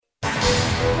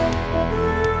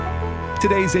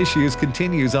Today's Issues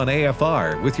continues on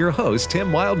AFR with your host,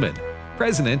 Tim Wildman,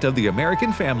 President of the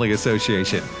American Family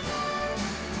Association.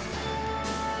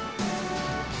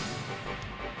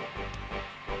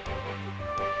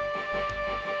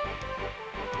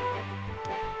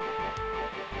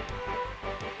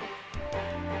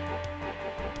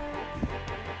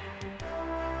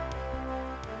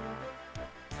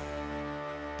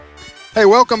 Hey,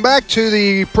 welcome back to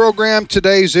the program,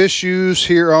 Today's Issues,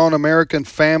 here on American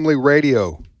Family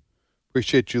Radio.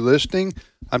 Appreciate you listening.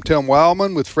 I'm Tim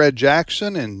Wildman with Fred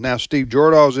Jackson, and now Steve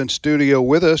Jordahl is in studio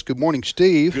with us. Good morning,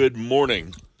 Steve. Good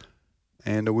morning.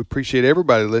 And we appreciate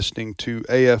everybody listening to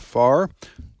AFR.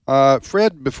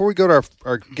 Fred, before we go to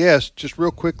our guest, just real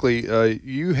quickly,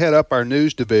 you head up our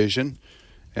news division,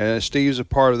 and Steve's a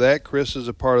part of that, Chris is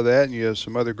a part of that, and you have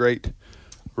some other great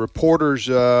reporters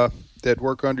that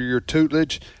work under your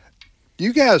tutelage.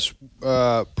 You guys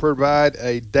provide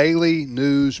a daily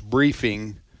news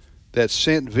briefing that's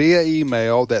sent via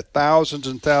email that thousands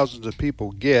and thousands of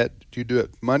people get. You do it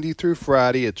Monday through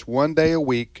Friday. It's one day a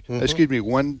week.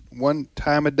 One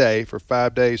time a day for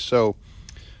 5 days. So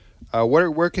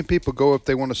where can people go if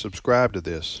they want to subscribe to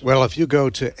this? Well, if you go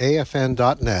to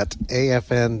afn.net,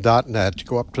 you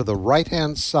go up to the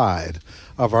right-hand side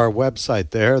of our website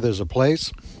there. There's a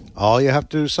place. All you have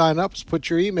to do to sign up is put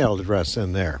your email address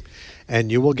in there.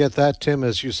 And you will get that, Tim,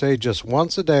 as you say, just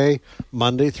once a day,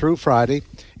 Monday through Friday.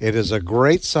 It is a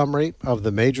great summary of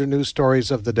the major news stories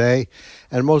of the day.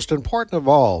 And most important of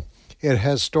all, it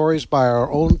has stories by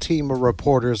our own team of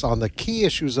reporters on the key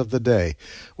issues of the day,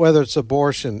 whether it's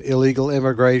abortion, illegal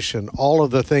immigration, all of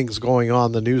the things going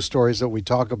on, the news stories that we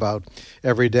talk about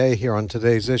every day here on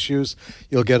Today's Issues.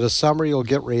 You'll get a summary, you'll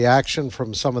get reaction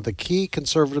from some of the key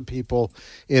conservative people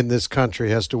in this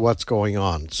country as to what's going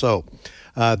on. So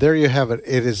there you have it.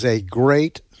 It is a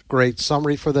great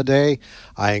summary for the day.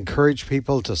 I encourage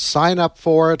people to sign up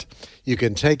for it. You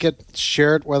can take it,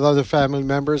 share it with other family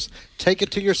members, take it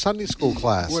to your Sunday school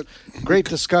class. Great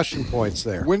discussion points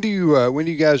there. When do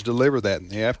you guys deliver that, in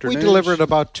the afternoon? We deliver it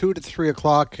about 2 to 3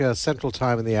 o'clock Central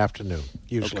Time in the afternoon,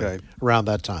 usually, okay, around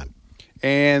that time.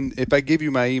 And if I give you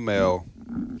my email,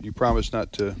 you promise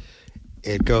not to...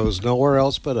 It goes nowhere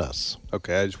else but us.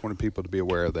 Okay, I just wanted people to be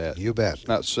aware of that. You bet. It's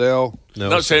not sell. No,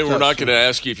 not saying we're not going to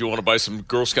ask you if you want to buy some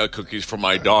Girl Scout cookies for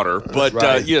my daughter, but,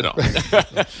 right.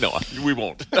 No, we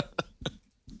won't.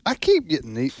 I keep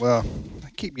getting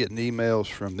emails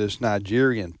from this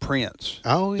Nigerian prince.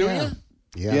 Oh, Do yeah.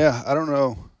 you? Yeah, I don't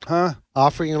know. Huh?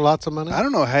 Offering you lots of money? I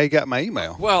don't know how he got my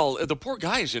email. Well, the poor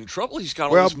guy is in trouble. He's got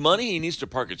all this money. He needs to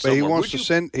park it But somewhere. he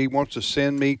wants to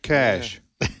send me cash. Yeah.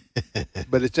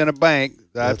 But it's in a bank.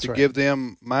 I have to give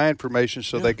them my information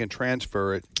so they can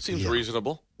transfer it. Seems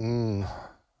reasonable. I'm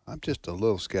just a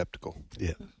little skeptical.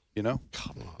 Yeah. You know?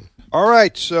 Come on. All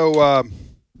right, so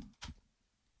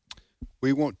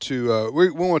we want to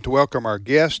welcome our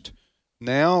guest.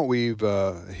 Now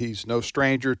he's no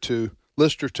stranger to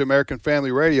listeners to American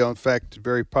Family Radio. In fact, a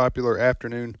very popular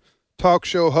afternoon talk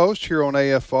show host here on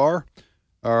AFR.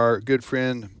 Our good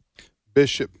friend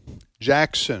Bishop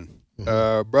Jackson.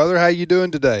 Brother, how you doing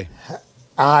today?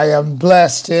 I am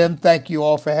blessed, Tim. Thank you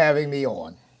all for having me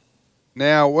on.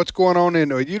 Now, what's going on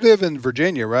you live in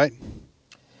Virginia, right?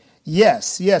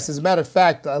 Yes. As a matter of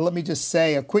fact, let me just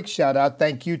say a quick shout out.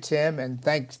 Thank you, Tim, and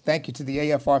thank you to the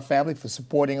AFR family for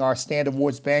supporting our Stand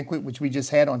Awards banquet, which we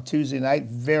just had on Tuesday night.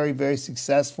 Very, very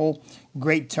successful.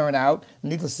 Great turnout.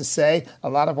 Needless to say, a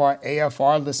lot of our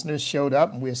AFR listeners showed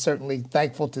up, and we're certainly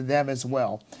thankful to them as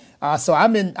well. So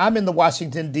I'm in the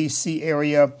Washington, D.C.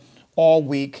 area all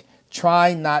week,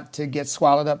 trying not to get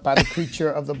swallowed up by the creature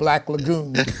of the Black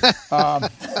Lagoon, the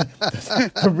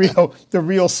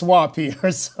real swamp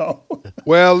here. So,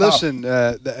 well, listen,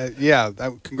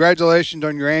 congratulations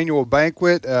on your annual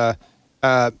banquet, and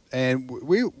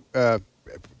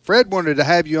Fred wanted to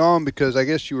have you on because I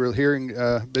guess you were hearing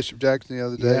Bishop Jackson the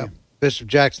other day. Yeah. Bishop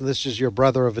Jackson, this is your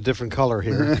brother of a different color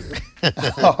here.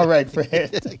 All right,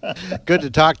 Fred. Good to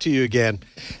talk to you again.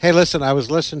 Hey, listen, I was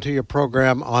listening to your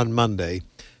program on Monday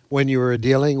when you were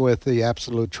dealing with the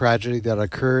absolute tragedy that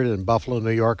occurred in Buffalo, New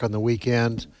York on the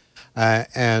weekend,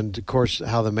 and, of course,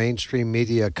 how the mainstream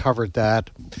media covered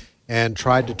that and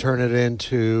tried to turn it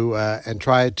into and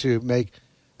tried to make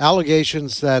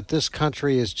allegations that this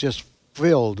country is just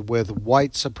filled with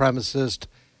white supremacists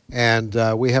and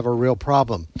we have a real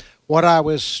problem. What I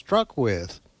was struck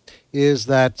with is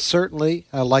that certainly,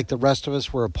 like the rest of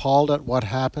us, we're appalled at what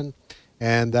happened,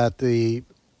 and that the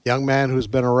young man who's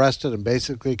been arrested and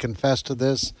basically confessed to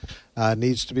this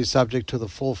needs to be subject to the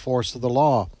full force of the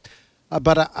law.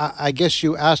 But I guess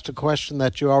you asked a question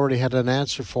that you already had an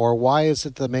answer for. Why is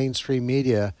it the mainstream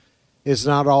media is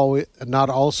not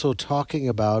also talking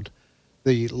about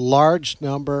the large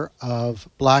number of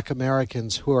black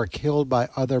Americans who are killed by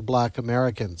other black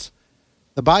Americans?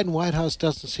 The Biden White House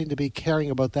doesn't seem to be caring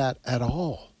about that at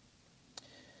all.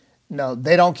 No,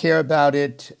 they don't care about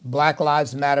it. Black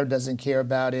Lives Matter doesn't care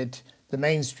about it. The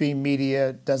mainstream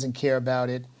media doesn't care about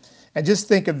it. And just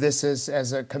think of this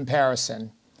as a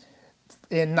comparison.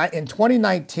 In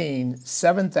 2019,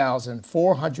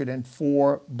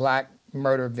 7,404 black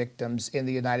murder victims in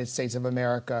the United States of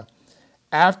America.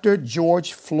 After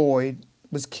George Floyd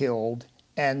was killed,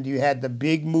 and you had the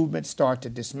big movement start to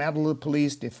dismantle the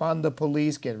police, defund the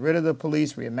police, get rid of the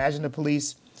police, reimagine the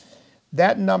police,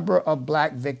 that number of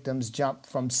black victims jumped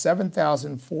from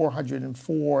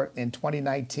 7,404 in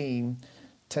 2019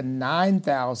 to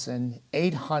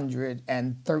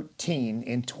 9,813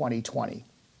 in 2020.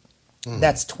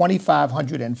 That's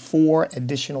 2,504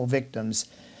 additional victims.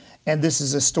 And this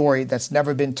is a story that's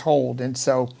never been told. And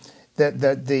so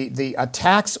the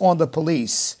attacks on the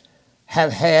police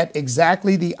have had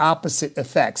exactly the opposite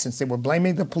effect. Since they were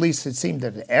blaming the police, it seemed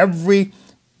that every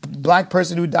black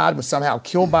person who died was somehow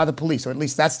killed by the police, or at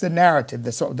least that's the narrative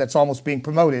that's almost being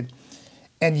promoted.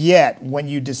 And yet, when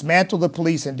you dismantle the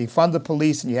police and defund the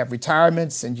police and you have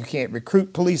retirements and you can't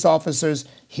recruit police officers,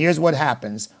 here's what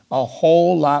happens. A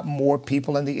whole lot more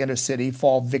people in the inner city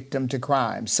fall victim to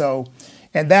crime. So,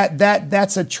 and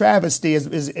that's a travesty.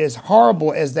 As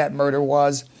horrible as that murder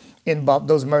was,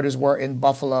 those murders were in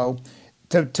Buffalo,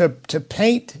 to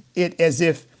paint it as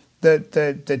if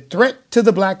the threat to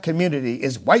the black community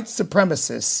is white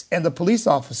supremacists and the police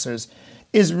officers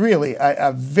is really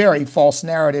a very false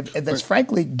narrative that's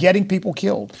frankly getting people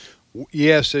killed.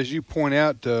 Yes, as you point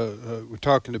out, we're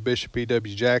talking to Bishop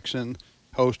E.W. Jackson,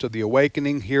 host of The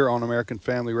Awakening here on American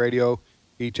Family Radio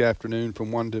each afternoon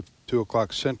from 1 to 2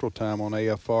 o'clock Central Time on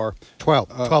AFR.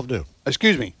 12 noon.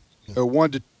 Excuse me,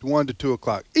 1 to 2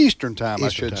 o'clock Eastern Time, I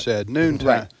should have said. Noon time,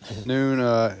 right.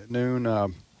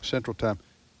 noon Central Time.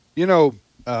 You know,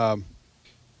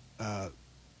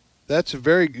 that's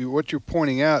what you're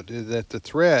pointing out, that the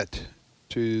threat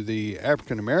to the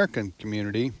African American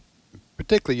community,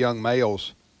 particularly young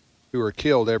males who are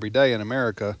killed every day in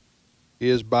America,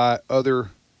 is by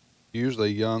other,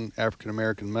 usually young African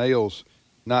American males,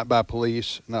 not by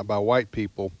police, not by white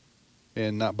people,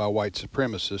 and not by white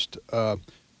supremacists.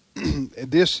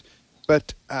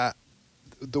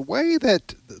 The way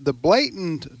that the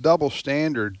blatant double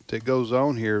standard that goes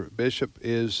on here, Bishop,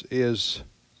 is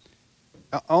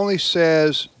only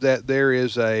says that there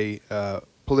is a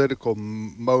political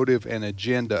motive and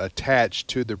agenda attached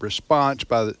to the response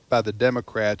by the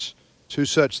Democrats to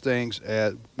such things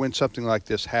as when something like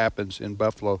this happens in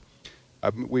Buffalo.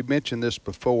 We've mentioned this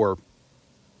before,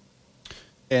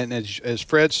 and as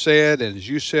Fred said, and as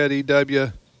you said,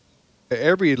 E.W.,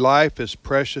 every life is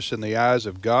precious in the eyes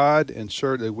of God, and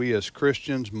certainly we as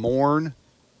Christians mourn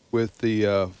with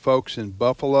the folks in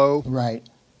Buffalo, right,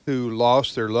 who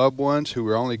lost their loved ones, who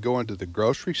were only going to the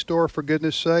grocery store, for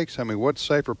goodness sakes. I mean, what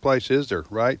safer place is there,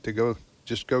 right, to go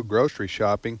grocery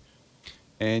shopping?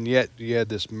 And yet you had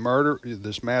this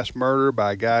mass murder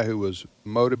by a guy who was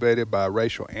motivated by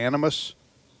racial animus,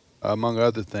 among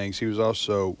other things. He was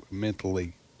also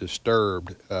mentally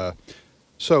disturbed. And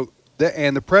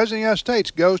the President of the United States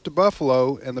goes to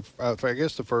Buffalo, and I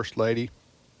guess the First Lady,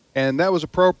 and that was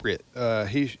appropriate.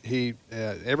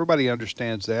 Everybody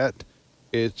understands that.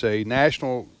 It's a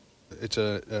national. It's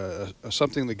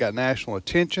something that got national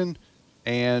attention,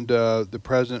 and the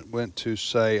President went to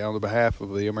say, on the behalf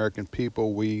of the American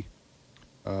people, we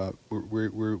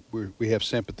have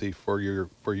sympathy for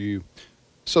you.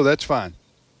 So that's fine.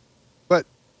 But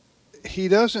he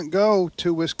doesn't go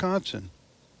to Wisconsin.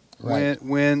 Right.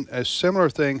 When a similar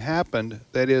thing happened,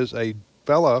 that is, a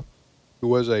fella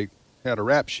who had a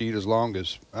rap sheet as long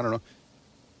as, I don't know,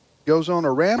 goes on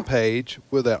a rampage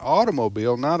with an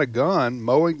automobile, not a gun,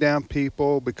 mowing down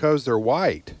people because they're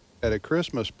white at a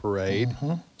Christmas parade.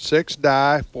 Mm-hmm. 6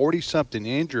 die, 40-something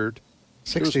injured.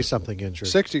 60-something injured.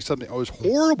 60-something. It was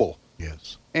horrible.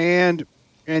 Yes. And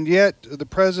yet the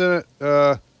president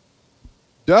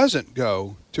doesn't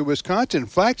go to Wisconsin. In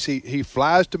fact, he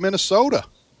flies to Minnesota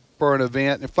for an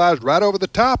event and flies right over the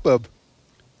top of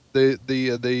I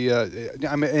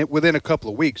mean, within a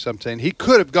couple of weeks. I'm saying he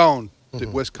could have gone to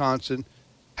Wisconsin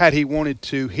had he wanted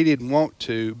to. He didn't want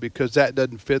to because that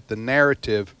doesn't fit the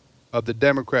narrative of the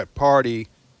Democrat Party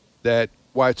that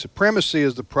white supremacy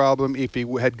is the problem. If he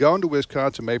had gone to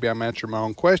Wisconsin, maybe I'm answering my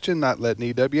own question, not letting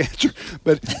EW answer,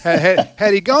 but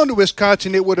had he gone to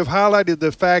Wisconsin, it would have highlighted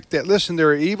the fact that, listen, there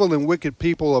are evil and wicked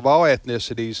people of all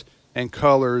ethnicities and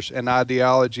colors and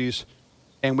ideologies,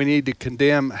 and we need to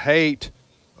condemn hate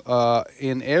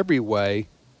in every way.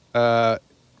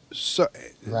 So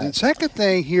the second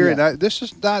thing here, and this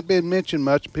has not been mentioned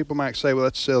much. People might say, well,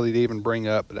 that's silly to even bring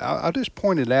up, but I'll just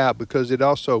point it out because it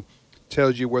also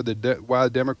tells you why the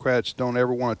Democrats don't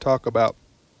ever want to talk about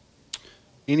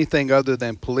anything other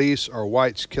than police or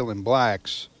whites killing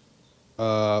blacks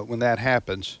when that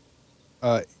happens.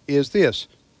 Is this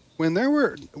when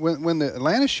the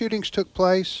Atlanta shootings took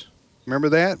place? Remember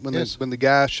that when the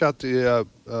guy shot the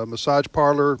massage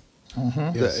parlor.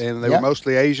 Mm-hmm. And they were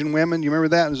mostly Asian women. You remember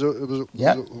that? It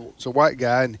was a white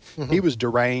guy, and he was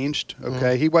deranged.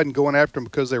 Okay, he wasn't going after them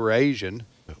because they were Asian.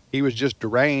 He was just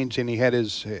deranged, and he had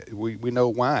his. We know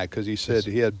why, because he said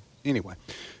he had. Anyway,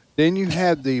 then you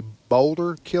had the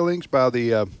Boulder killings by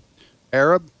the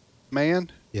Arab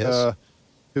man. Yes.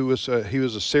 Who was he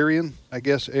was a Syrian, I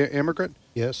guess, immigrant.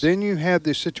 Yes. Then you had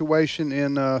the situation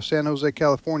in San Jose,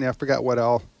 California. I forgot what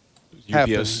all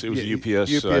happened. UPS. It was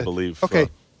UPS, I believe. Okay.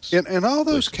 In all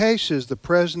those cases, the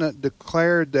president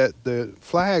declared that the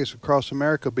flags across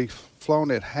America be flown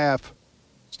at half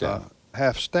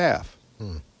staff.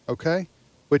 Okay,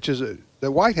 which is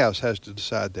the White House has to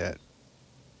decide that.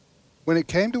 When it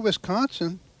came to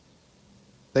Wisconsin,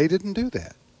 they didn't do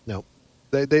that. No,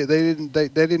 they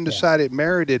didn't decide it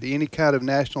merited any kind of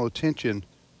national attention.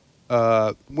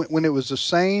 When it was the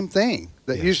same thing.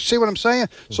 You see what I'm saying?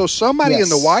 So somebody in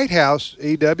the White House,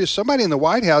 somebody in the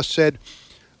White House said,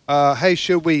 hey,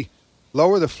 should we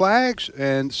lower the flags?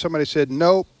 And somebody said,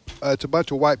 nope, it's a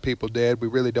bunch of white people, Dad. We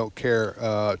really don't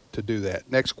care to do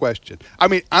that. Next question. I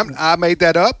mean, I made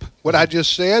that up, what I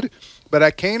just said, but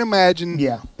I can't imagine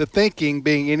the thinking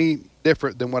being any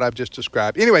different than what I've just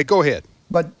described. Anyway, go ahead.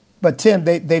 But Tim,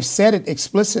 they've said it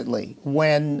explicitly.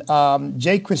 When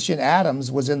J. Christian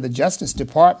Adams was in the Justice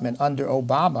Department under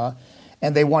Obama,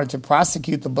 and they wanted to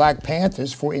prosecute the Black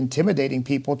Panthers for intimidating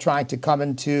people trying to come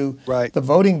into the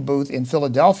voting booth in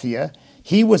Philadelphia,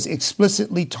 he was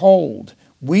explicitly told,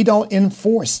 we don't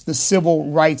enforce the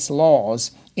civil rights laws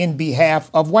in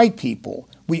behalf of white people.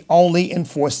 We only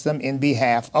enforce them in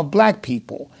behalf of black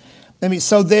people. I mean,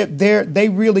 so they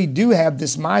really do have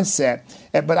this mindset.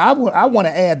 But I want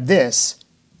to add this.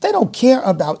 They don't care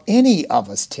about any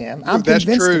of us, Tim. I'm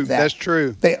convinced of that. That's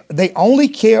true. They only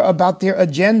care about their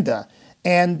agenda.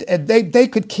 And they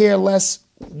could care less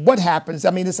what happens.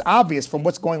 I mean, it's obvious from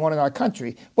what's going on in our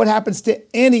country, what happens to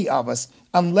any of us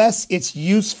unless it's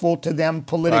useful to them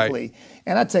politically. Right.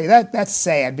 And I tell you, that's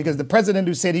sad because the president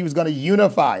who said he was going to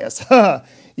unify us, good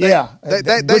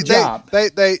job.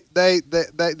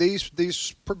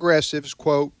 These progressives,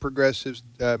 quote, progressives,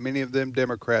 many of them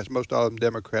Democrats, most all of them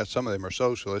Democrats, some of them are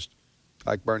socialists,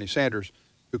 like Bernie Sanders,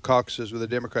 who caucuses with the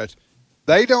Democrats.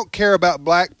 They don't care about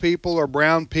black people or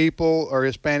brown people or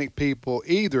Hispanic people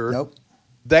either. Nope.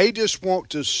 They just want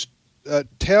to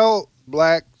tell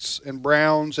blacks and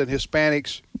browns and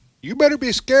Hispanics, you better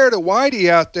be scared of Whitey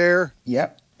out there.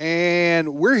 Yep.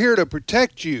 And we're here to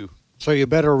protect you. So you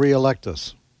better reelect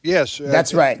us. Yes.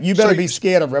 That's right. You better be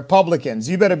scared of Republicans.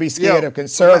 You better be scared of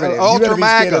conservatives. You better be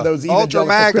scared of those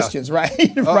evangelical Christians, right?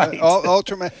 Right.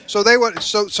 So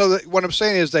what I'm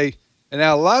saying is and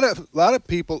now a lot of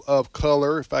people of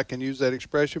color, if I can use that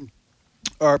expression,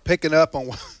 are picking up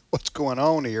on what's going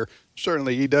on here.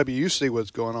 Certainly, you see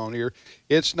what's going on here.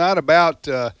 It's not about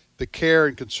the care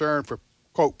and concern for,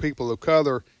 quote, people of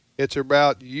color. It's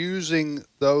about using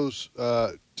those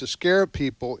to scare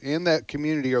people in that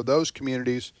community or those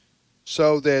communities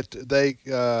so that they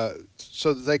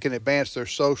can advance their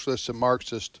socialist and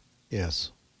Marxist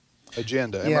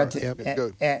agenda.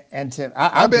 And Tim,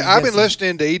 I've been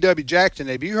listening to E.W. Jackson.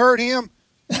 Have you heard him?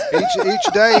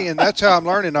 Each day, and that's how I'm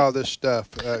learning all this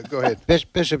stuff. Go ahead.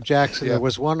 Bishop Jackson, there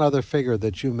was one other figure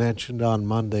that you mentioned on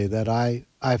Monday that I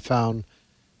found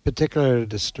particularly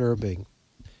disturbing,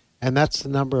 and that's the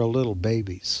number of little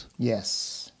babies.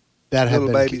 Yes. That have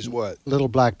little babies what? Little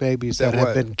black babies that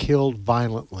have been killed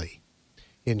violently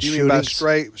in shootings. You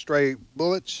mean by stray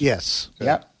bullets? Yes. Okay.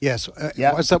 Yep. Yes.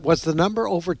 Was the number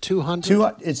over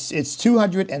 200? It's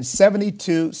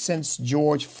 272 since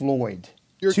George Floyd.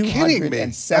 You're kidding me.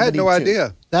 I had no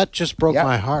idea. That just broke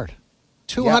my heart.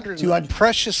 200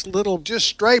 precious little... Just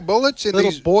stray bullets?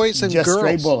 Little boys and just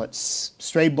girls.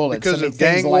 Stray bullets. Because of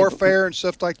gang warfare and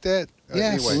stuff like that?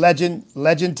 Yes. Anyway. Legend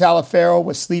Talaferro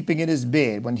was sleeping in his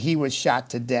bed when he was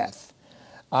shot to death.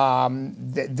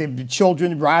 The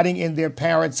children riding in their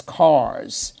parents'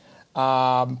 cars.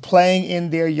 playing in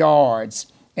their yards.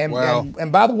 And, Wow.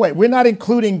 and by the way, we're not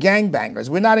including gangbangers.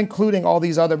 We're not including all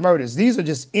these other murders. These are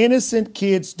just innocent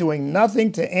kids doing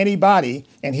nothing to anybody.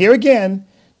 And here again,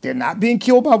 they're not being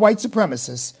killed by white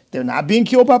supremacists. They're not being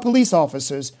killed by police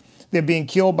officers. They're being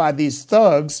killed by these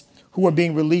thugs who are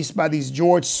being released by these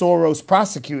George Soros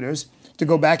prosecutors to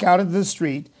go back out into the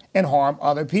street and harm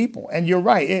other people. And you're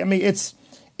right. I mean,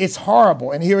 it's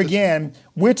horrible. And here again,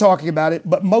 we're talking about it,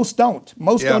 but most don't.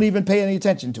 Most don't even pay any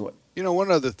attention to it. You know,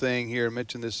 one other thing here, I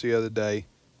mentioned this the other day.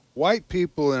 White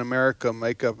people in America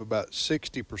make up about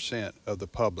 60% of the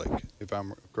public, if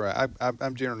I'm correct.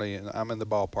 I'm generally I'm in the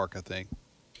ballpark, I think.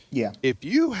 Yeah. If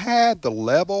you had the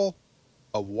level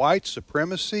of white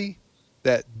supremacy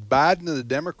that Biden and the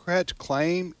Democrats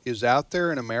claim is out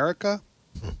there in America,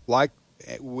 like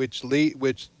which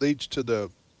leads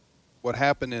to what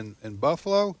happened in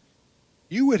Buffalo,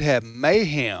 you would have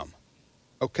mayhem,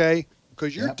 okay?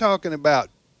 Because you're talking about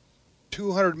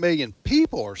 200 million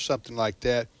people or something like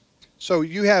that. So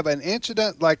you have an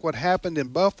incident like what happened in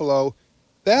Buffalo.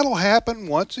 That'll happen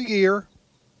once a year,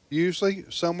 usually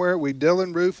somewhere. We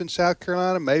Dylan Roof in South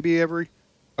Carolina, maybe every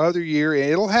other year. And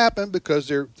it'll happen because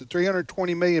there are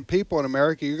 320 million people in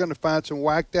America. You're going to find some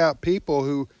whacked out people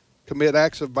who commit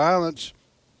acts of violence,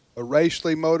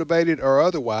 racially motivated or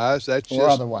otherwise. Or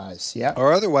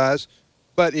otherwise.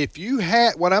 But if you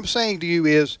had, what I'm saying to you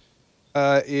is,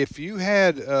 if you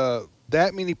had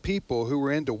that many people who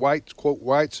were into quote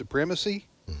white supremacy,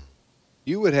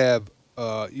 you would have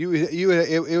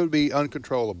it would be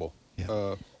uncontrollable.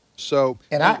 Yeah.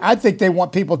 And I think they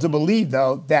want people to believe,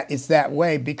 though, that it's that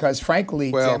way because,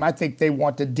 frankly, Tim, I think they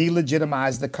want to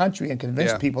delegitimize the country and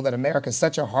convince people that America is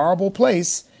such a horrible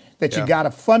place that you got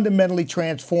to fundamentally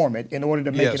transform it in order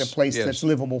to make it a place that's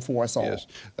livable for us all. Yes.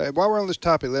 While we're on this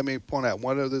topic, let me point out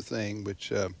one other thing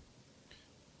which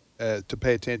to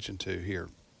pay attention to here.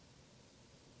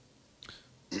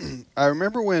 I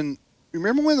remember when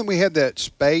we had that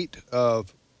spate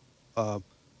of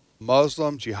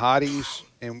Muslim jihadis,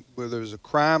 and where there was a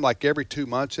crime like every 2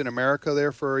 months in America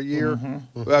there for a year,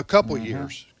 a couple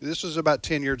years. This was about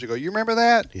 10 years ago. You remember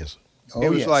that? Yes. It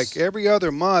was like every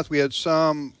other month we had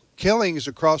some killings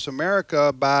across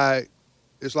America by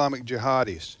Islamic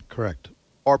jihadis. Correct.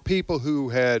 Or people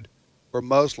who were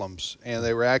Muslims and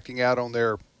they were acting out on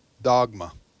their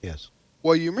dogma. Yes.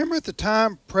 Well, you remember at the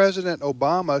time President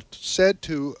Obama said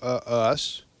to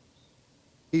us,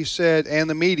 he said, and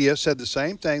the media said the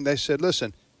same thing. They said,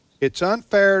 listen, it's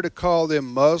unfair to call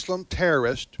them Muslim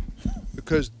terrorists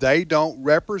because they don't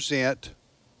represent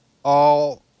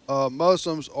all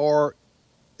Muslims or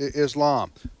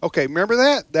Islam. Okay, remember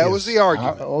that? That was the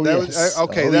argument.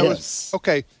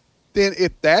 Okay. Then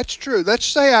if that's true, let's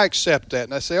say I accept that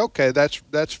and I say, okay,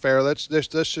 that's fair. Let's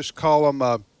just call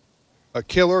them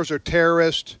killers or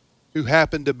terrorists who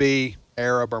happen to be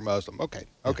Arab or Muslim. Okay,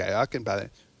 I can buy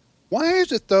that. Why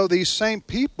is it though these same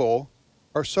people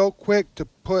are so quick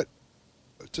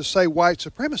to say white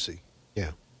supremacy?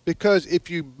 Yeah. Because if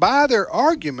you buy their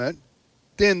argument,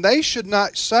 then they should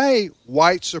not say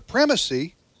white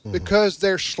supremacy because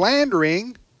they're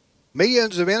slandering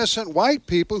millions of innocent white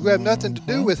people who have nothing to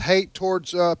do with hate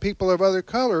towards people of other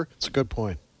color. That's a good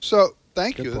point. So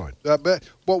thank good you. Point. But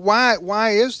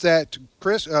why is that,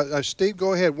 Chris? Steve,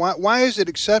 go ahead. Why is it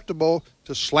acceptable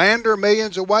to slander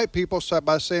millions of white people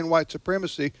by saying white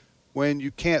supremacy when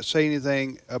you can't say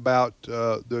anything about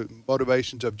the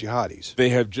motivations of jihadis? They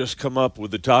have just come up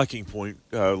with a talking point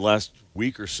last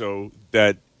week or so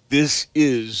that this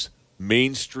is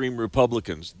mainstream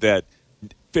Republicans, that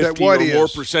 50 or more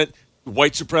percent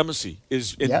white supremacy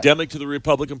is endemic to the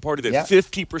Republican Party, that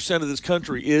 50% of this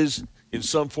country is in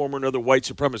some form or another white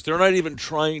supremacist. They're not even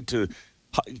trying to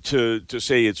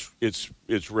say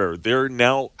it's rare. They're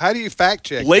now how do you fact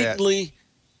check blatantly that?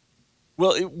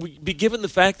 Well, be given the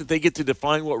fact that they get to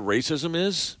define what racism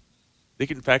is, they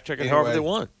can fact check it however they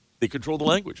want. They control the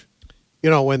language. You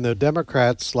know, when the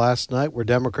Democrats last night were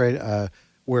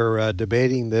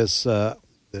debating this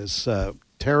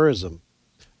terrorism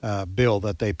bill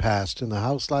that they passed in the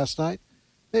House last night,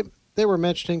 they were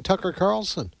mentioning Tucker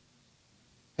Carlson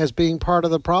as being part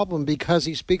of the problem because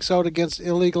he speaks out against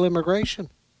illegal immigration.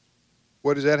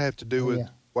 What does that have to do with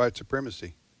white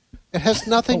supremacy? It has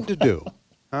nothing to do.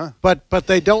 Huh? But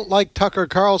they don't like Tucker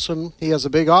Carlson. He has a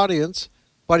big audience,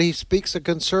 but he speaks a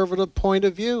conservative point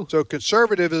of view. So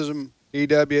conservatism,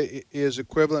 EW, is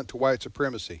equivalent to white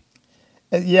supremacy.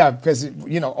 Yeah, because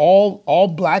all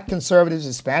black conservatives,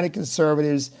 Hispanic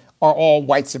conservatives are all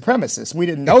white supremacists. We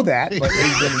didn't know that, but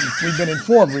we've been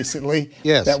informed recently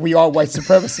that we are white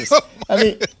supremacists. I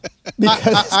mean,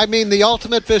 because the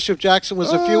ultimate Bishop Jackson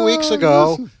was a few weeks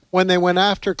ago when they went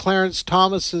after Clarence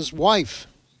Thomas's wife,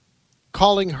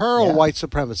 calling her a white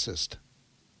supremacist.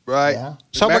 Right. Yeah.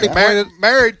 Somebody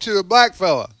married to a black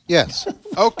fella. Yes.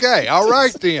 Okay. All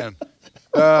right then.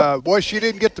 Boy, she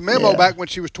didn't get the memo back when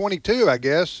she was 22. I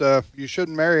guess you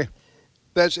shouldn't marry.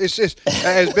 It's just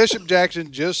as Bishop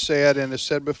Jackson just said and has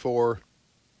said before,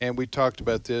 and we talked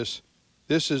about this.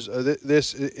 This is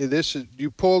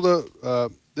you pull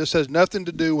the. This has nothing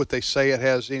to do with what they say it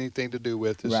has anything to do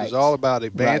with. This is all about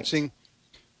advancing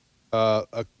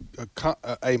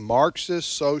a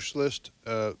Marxist, socialist,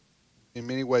 in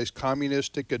many ways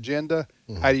communistic agenda.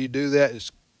 Mm-hmm. How do you do that?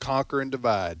 Is conquer and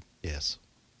divide. Yes.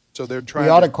 So they're trying. We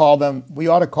ought to call them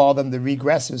the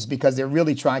regressors, because they're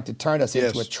really trying to turn us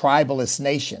into a tribalist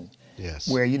nation. Yes.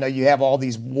 Where you have all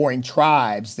these warring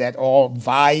tribes that all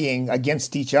vying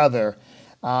against each other.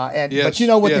 But you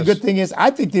know what the good thing is?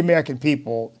 I think the American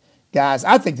people, guys,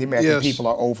 people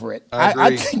are over it.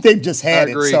 I think they've just had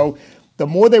it. So the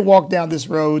more they walk down this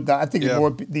road, I think the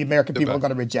more the American people are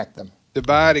going to reject them.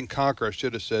 Divide and conquer. I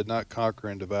should have said not conquer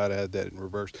and divide. I had that in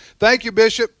reverse. Thank you,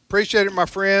 Bishop. Appreciate it, my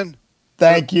friend.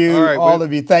 Thank you, all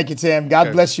of you. Thank you, Tim.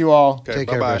 God bless you all. Okay, Take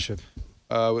care, Bishop.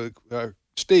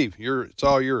 Steve, it's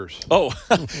all yours. Oh,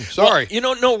 sorry.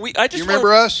 Well, no. I just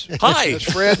remember us? Hi,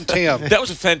 it's Fred and Tim. That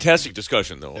was a fantastic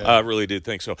discussion, though. I really did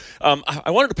think so. I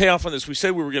wanted to pay off on this. We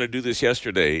said we were going to do this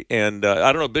yesterday, and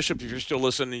I don't know, Bishop, if you're still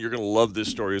listening, you're going to love this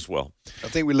story as well. I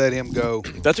think we let him go.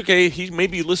 That's okay. He may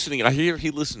be listening. I hear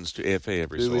he listens to AFA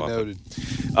every so often.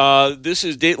 Noted. This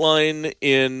is Dateline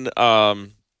in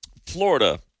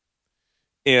Florida.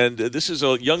 And this is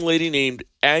a young lady named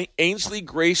Ainsley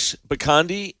Grace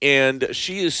Bacandi, and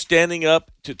she is standing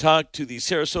up to talk to the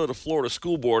Sarasota, Florida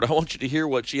School Board. I want you to hear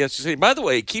what she has to say. By the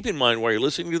way, keep in mind while you're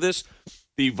listening to this,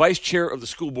 the vice chair of the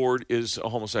school board is a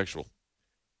homosexual.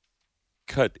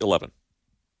 Cut 11.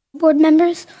 Board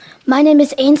members, my name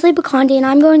is Ainsley Bacandi, and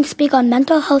I'm going to speak on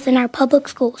mental health in our public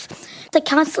schools. The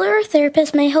counselor or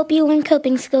therapist may help you learn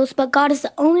coping skills, but God is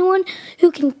the only one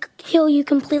who can heal you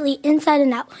completely inside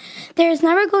and out. There is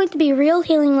never going to be real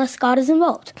healing unless God is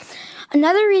involved.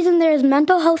 Another reason there is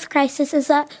mental health crisis is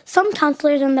that some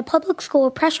counselors in the public school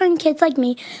are pressuring kids like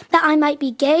me that I might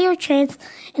be gay or trans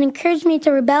and encourage me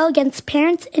to rebel against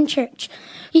parents and church.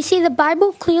 You see, the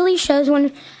Bible clearly shows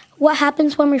what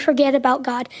happens when we forget about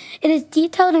God. It is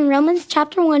detailed in Romans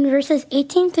chapter 1, verses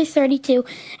 18 through 32.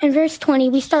 And verse 20,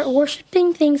 we start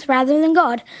worshiping things rather than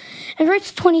God. In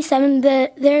verse 27,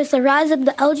 there's the rise of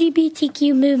the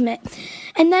LGBTQ movement.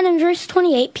 And then in verse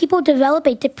 28, people develop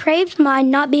a depraved mind,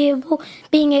 not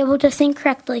being able to think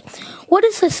correctly. What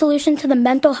is the solution to the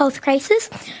mental health crisis?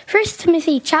 1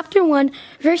 Timothy chapter 1,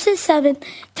 verses 7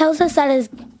 tells us that it is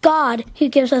God who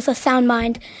gives us a sound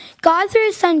mind. God, through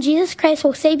His Son, Jesus Christ,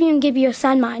 will save you and give you a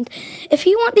sound mind. If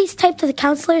you want these types of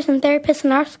counselors and therapists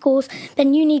in our schools,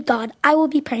 then you need God. I will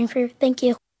be praying for you. Thank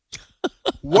you.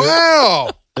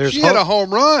 Wow. She hit a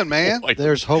home run, man. Oh,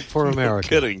 there's hope for America.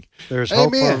 Kidding. There's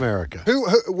hope for America.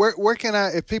 Where can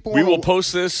I, if people We will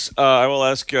post this. I will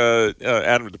ask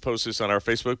Adam to post this on our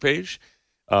Facebook page.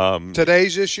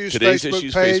 Today's Issues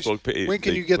Facebook page. When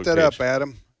can you get that up,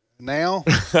 Adam? Now?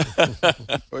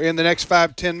 Or in the next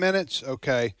 5-10 minutes?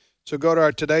 Okay. So go to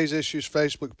our Today's Issues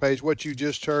Facebook page. What you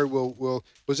just heard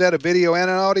was that a video and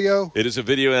an audio? It is a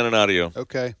video and an audio.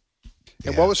 Okay.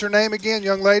 And what was her name again,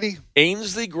 young lady?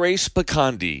 Ainsley Grace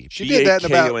Bacandi. She did that in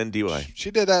Bakondy.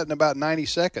 She did that in about 90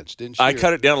 seconds, didn't she? I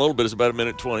cut it down a little bit. It's about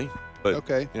 1:20. But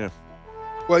okay. Yeah.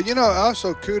 Well,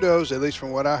 also kudos, at least from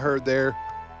what I heard there,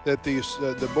 that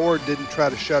the board didn't try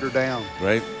to shut her down.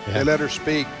 Right. Yeah. They let her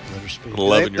speak.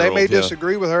 They may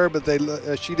disagree with her,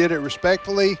 but she did it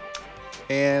respectfully,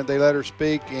 and they let her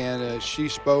speak, and she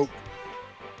spoke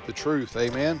the truth.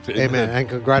 Amen. Amen. And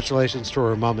congratulations to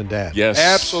her mom and dad. Yes.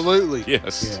 Absolutely.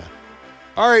 Yes. Yeah.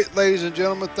 All right, ladies and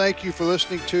gentlemen, thank you for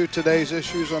listening to Today's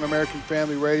Issues on American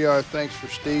Family Radio. Thanks for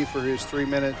Steve for his 3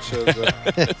 minutes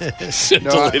of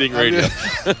scintillating radio.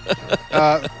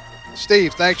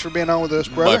 Steve, thanks for being on with us,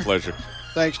 brother. My pleasure.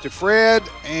 Thanks to Fred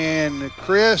and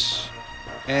Chris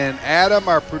and Adam,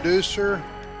 our producer.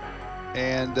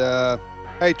 And,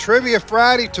 hey, Trivia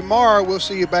Friday tomorrow. We'll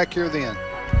see you back here then.